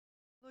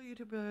Hello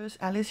YouTubers,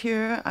 Alice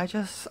here. I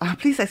just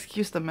please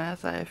excuse the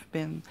mess. I've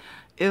been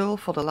ill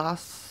for the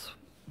last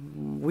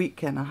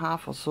week and a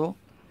half or so,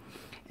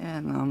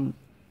 and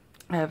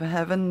I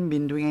haven't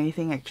been doing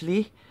anything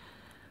actually,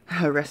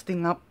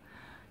 resting up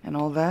and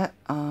all that.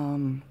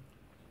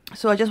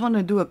 So I just want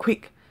to do a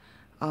quick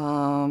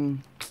haul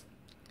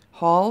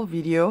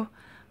video.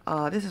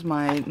 This is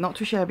my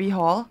Not2Shabby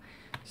haul.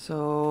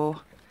 So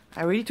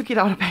I already took it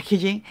out of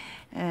packaging,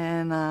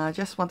 and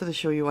just wanted to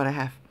show you what I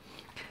have.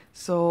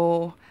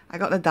 So I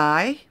got a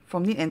die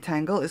from Neat and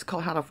Tangle. It's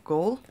called Heart of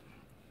Gold.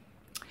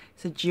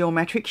 It's a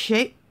geometric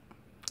shape.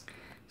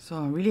 So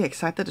I'm really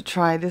excited to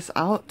try this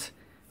out.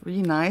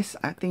 Really nice.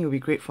 I think it'll be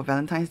great for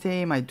Valentine's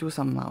Day. Might do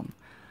some,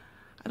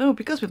 I don't know,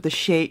 because with the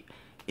shape,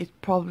 it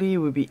probably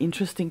would be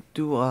interesting to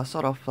do a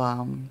sort of,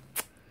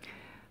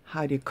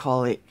 how do you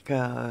call it,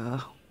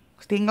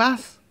 stained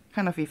glass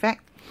kind of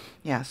effect.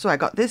 Yeah, so I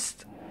got this.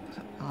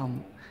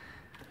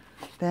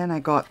 Then I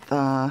got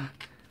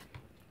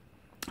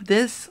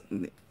this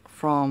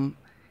from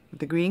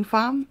the Green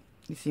Farm.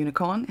 This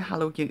unicorn,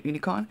 Hello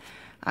Unicorn.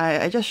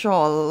 I just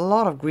saw a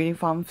lot of Green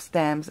Farm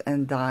stamps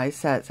and die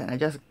sets, and I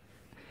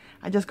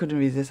just couldn't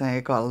resist, and I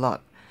got a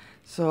lot.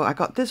 So I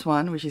got this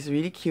one, which is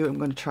really cute. I'm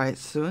going to try it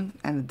soon.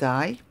 And the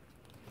die.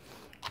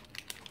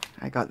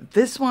 I got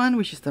this one,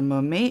 which is the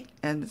mermaid,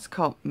 and it's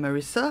called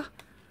Marissa.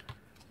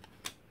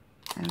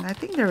 And I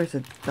think there is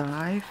a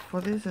die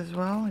for this as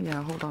well.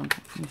 Yeah, hold on.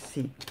 Let me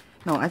see.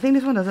 No, I think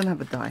this one doesn't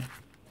have a die.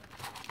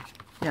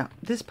 Yeah,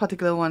 this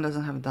particular one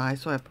doesn't have a die,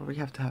 so I probably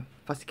have to have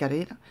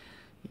Fascicate.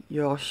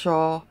 You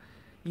sure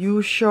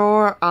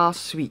are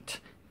sweet.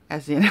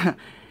 As in,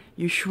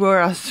 you sure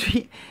are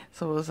sweet.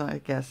 So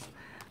I guess.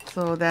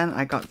 So then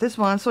I got this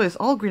one. So it's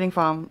all Green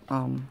Farm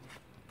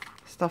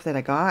stuff that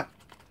I got.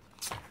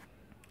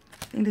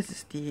 I think this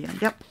is the,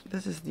 yep,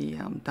 this is the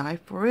die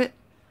for it.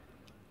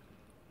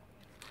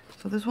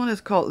 So this one is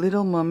called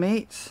Little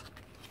Mermaids.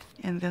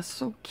 And they're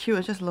so cute.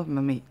 I just love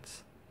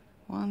mermaids.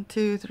 1,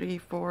 2, 3,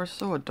 4,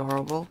 so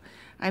adorable.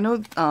 I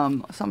know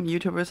some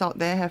YouTubers out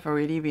there have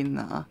already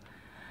been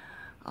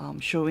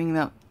showing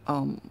up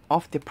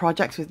off their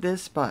projects with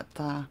this, but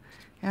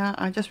yeah,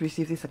 I just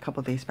received this a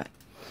couple days back.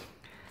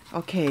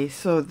 Okay,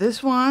 so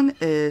this one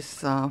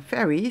is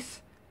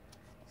fairies,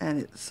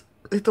 and it's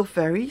little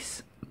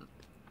fairies.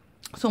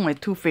 So my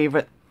two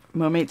favorite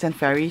mermaids and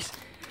fairies,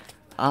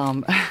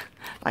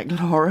 like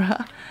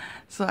Laura.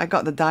 So I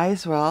got the die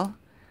as well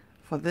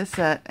for this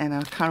set, and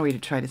I can't wait to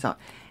try this out.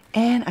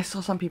 And I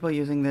saw some people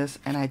using this,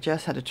 and I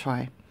just had to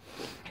try.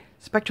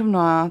 Spectrum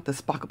Noir, the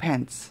sparkle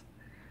pens.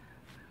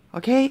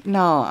 Okay,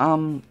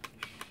 now,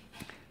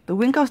 the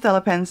Winkle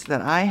Stellar pens that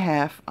I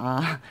have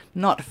are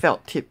not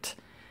felt tipped.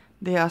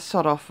 They are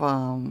sort of,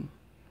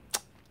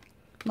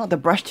 not the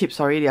brush tips,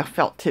 sorry, they are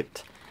felt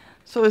tipped.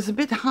 So it's a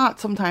bit hard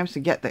sometimes to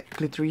get that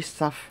glittery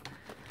stuff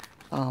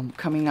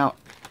coming out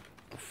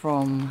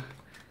from,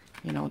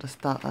 you know,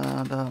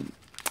 the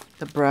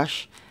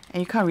brush. And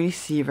you can't really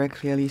see very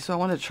clearly, so I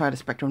wanted to try the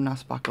Spectrum Noir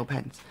sparkle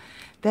pens.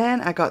 Then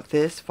I got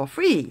this for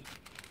free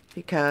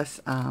because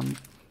I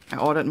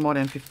ordered more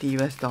than $50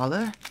 US.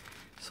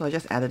 So I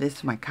just added this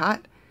to my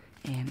cart,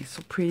 and it's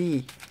so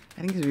pretty.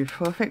 I think it would be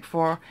perfect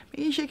for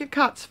making shaker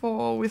cards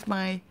with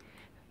my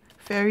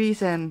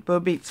fairies and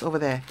mermaids over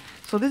there.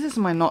 So this is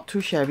my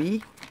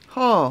Not2Shabby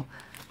haul.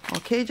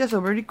 Okay, just a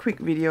very quick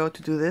video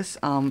to do this.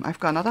 I've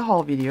got another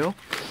haul video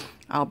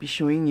I'll be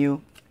showing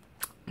you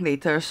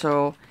later,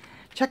 so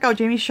check out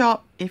Jamie's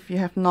shop if you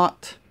have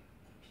not.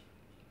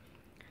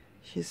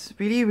 She's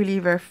really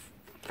very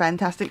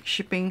fantastic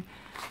shipping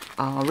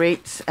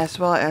rates, as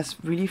well as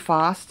really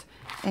fast.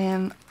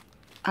 And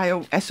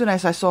as soon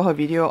as I saw her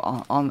video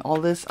on all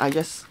this, I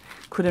just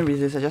couldn't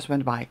resist. I just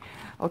went by.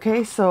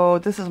 Okay, so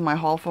this is my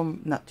haul from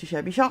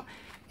Not2Shabby shop,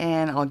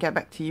 and I'll get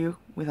back to you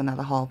with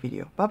another haul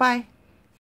video. Bye bye.